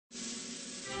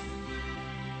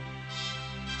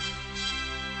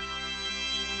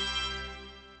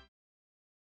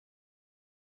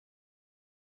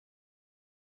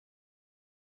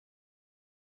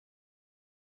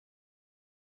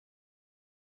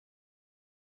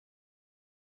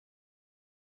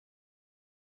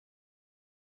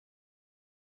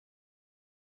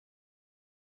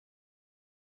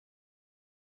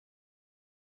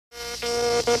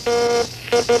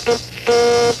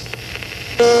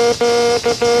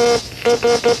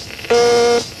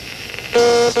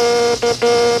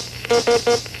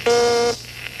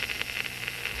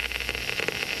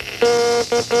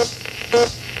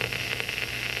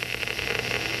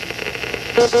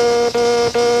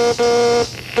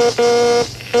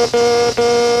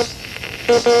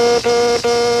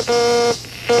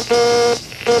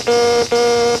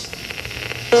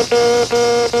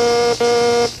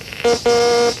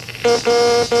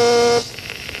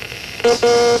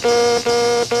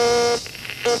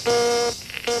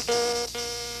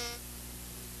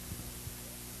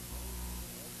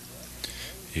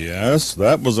Yes,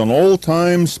 that was an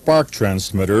old-time spark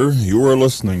transmitter you were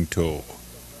listening to.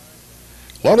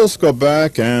 Let us go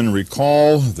back and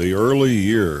recall the early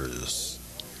years.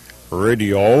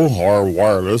 Radio, or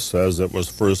wireless as it was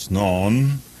first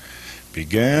known,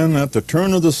 began at the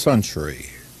turn of the century.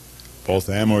 Both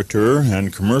amateur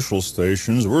and commercial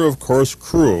stations were of course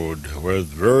crude, with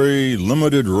very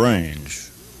limited range.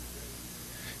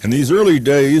 In these early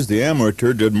days, the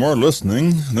amateur did more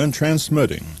listening than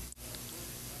transmitting.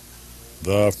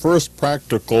 The first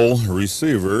practical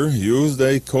receiver used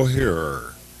a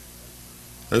coherer.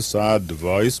 This odd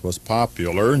device was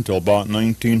popular until about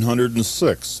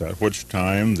 1906, at which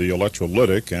time the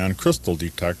electrolytic and crystal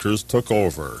detectors took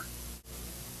over.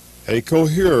 A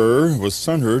coherer was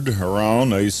centered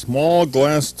around a small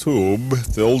glass tube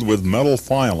filled with metal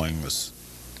filings.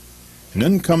 An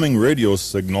incoming radio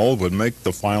signal would make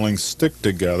the filings stick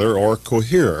together or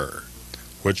cohere,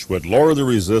 which would lower the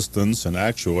resistance and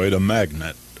actuate a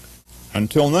magnet.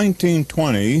 Until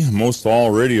 1920, most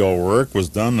all radio work was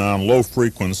done on low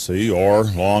frequency or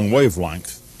long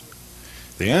wavelength.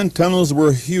 The antennas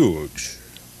were huge.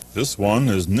 This one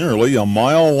is nearly a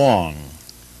mile long.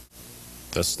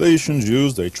 The stations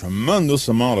used a tremendous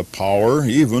amount of power,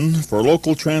 even for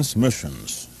local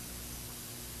transmissions.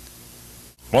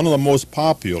 One of the most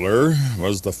popular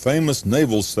was the famous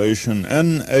naval station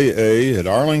NAA at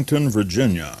Arlington,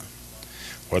 Virginia,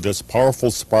 with its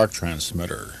powerful spark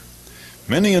transmitter.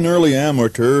 Many an early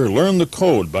amateur learned the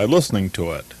code by listening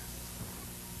to it.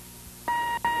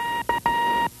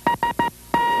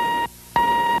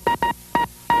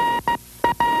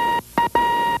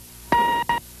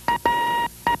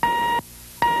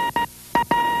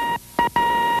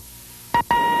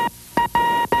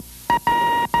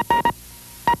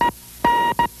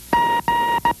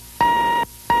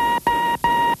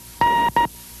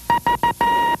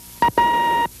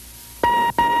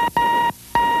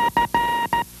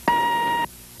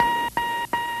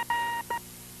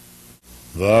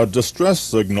 The distress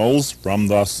signals from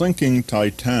the sinking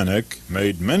Titanic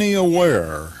made many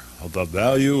aware of the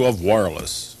value of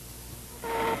wireless.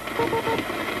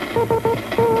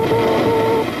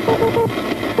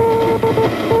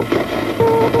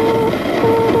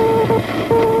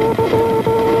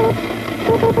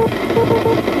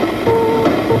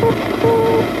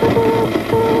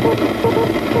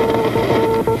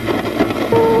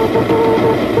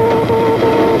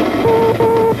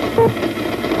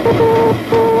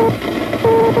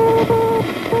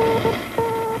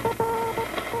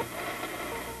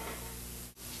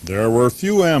 There were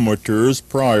few amateurs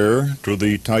prior to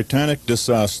the Titanic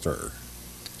disaster.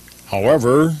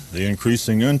 However, the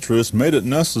increasing interest made it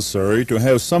necessary to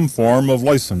have some form of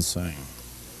licensing.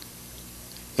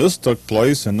 This took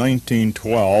place in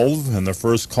 1912, and the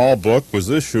first call book was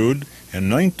issued in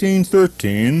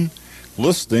 1913,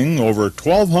 listing over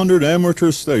 1,200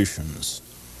 amateur stations.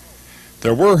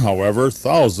 There were, however,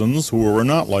 thousands who were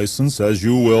not licensed, as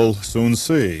you will soon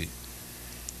see.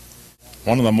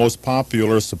 One of the most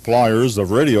popular suppliers of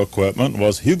radio equipment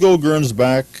was Hugo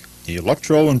Gernsback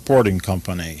Electro Importing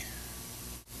Company.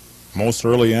 Most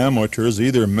early amateurs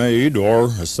either made or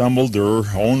assembled their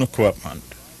own equipment.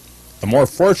 The more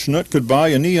fortunate could buy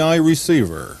an EI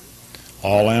receiver.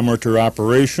 All amateur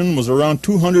operation was around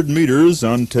 200 meters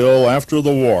until after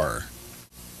the war.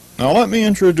 Now let me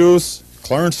introduce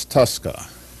Clarence TUSKA,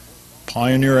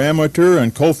 pioneer amateur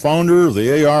and co-founder of the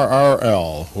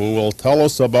ARRL, who will tell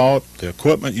us about the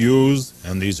equipment used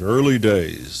in these early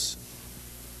days.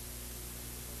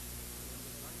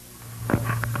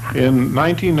 In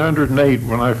 1908,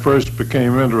 when I first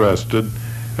became interested,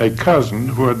 a cousin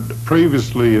who had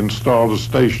previously installed a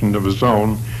station of his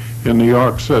own in New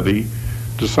York City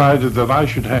decided that I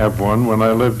should have one when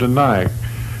I lived in Nyack.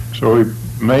 So he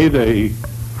made a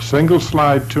single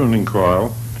slide tuning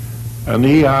coil, an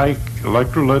EI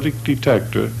electrolytic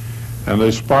detector, and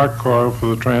a spark coil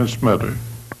for the transmitter.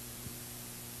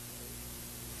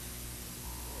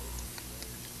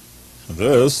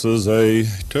 This is a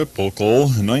typical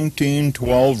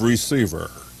 1912 receiver,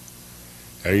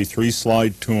 a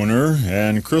 3-slide tuner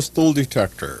and crystal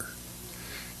detector.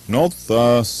 Note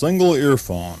the single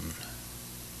earphone.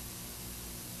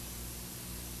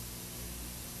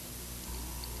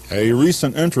 A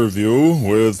recent interview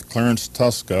with Clarence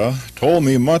TUSKA told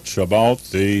me much about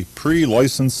the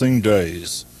pre-licensing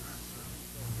days.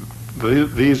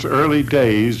 These early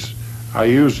days, I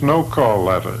used no call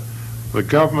letter. The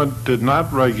government did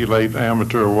not regulate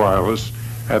amateur wireless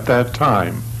at that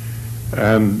time,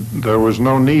 and there was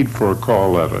no need for a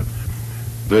call letter.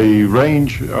 The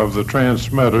range of the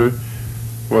transmitter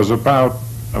was about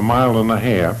 1.5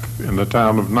 miles in the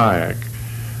town of Nyack.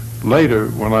 Later,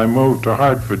 when I moved to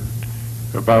Hartford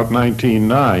about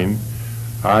 1909,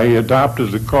 I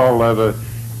adopted the call letter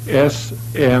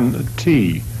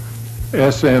SNT.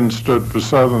 SN stood for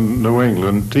Southern New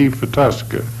England, T for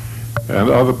TUSKA, and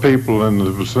other people in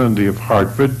the vicinity of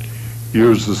Hartford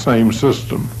used the same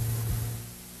system.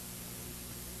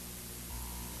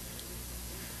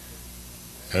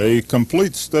 A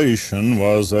complete station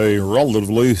was a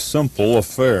relatively simple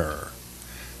affair.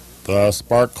 The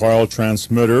spark coil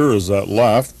transmitter is at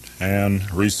left and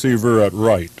receiver at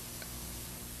right.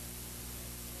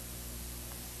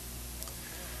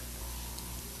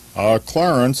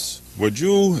 Clarence, would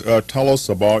you tell us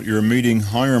about your meeting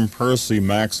Hiram Percy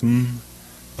Maxim,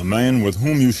 the man with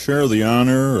whom you share the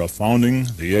honor of founding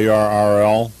the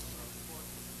ARRL?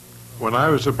 When I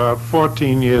was about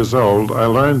 14 years old, I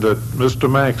learned that Mr.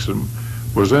 Maxim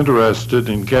was interested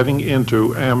in getting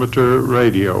into amateur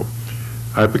radio.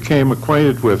 I became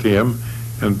acquainted with him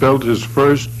and built his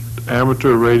first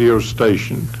amateur radio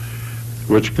station,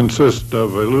 which consisted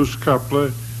of a loose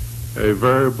coupler, a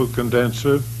variable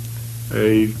condenser,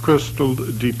 a crystal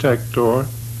detector.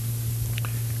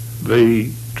 The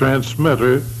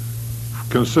transmitter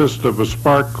consists of a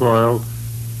spark coil,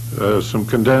 some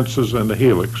condensers, and a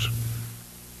helix.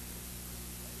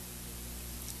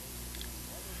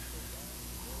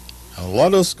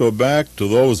 Let us go back to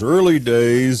those early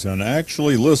days and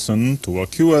actually listen to a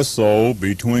QSO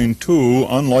between two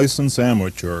unlicensed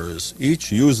amateurs, each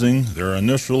using their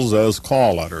initials as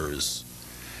call letters.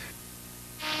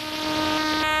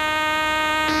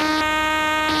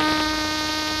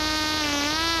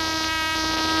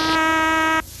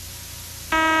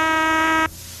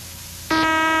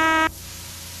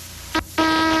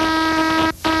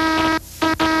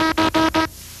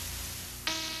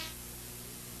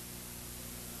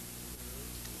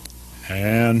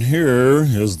 And here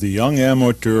is the young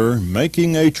amateur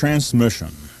making a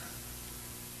transmission.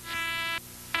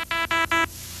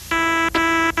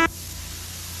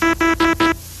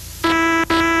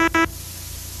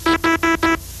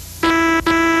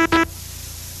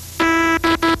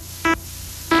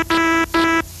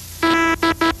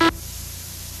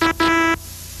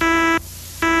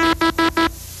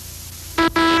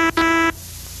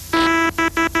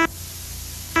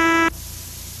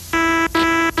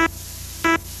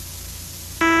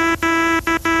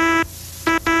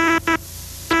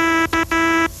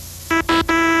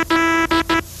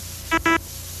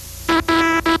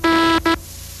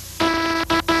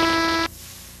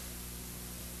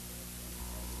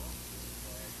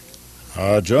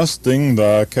 Adjusting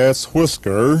the cat's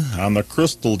whisker on the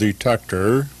crystal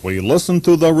detector, we listen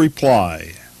to the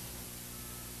reply.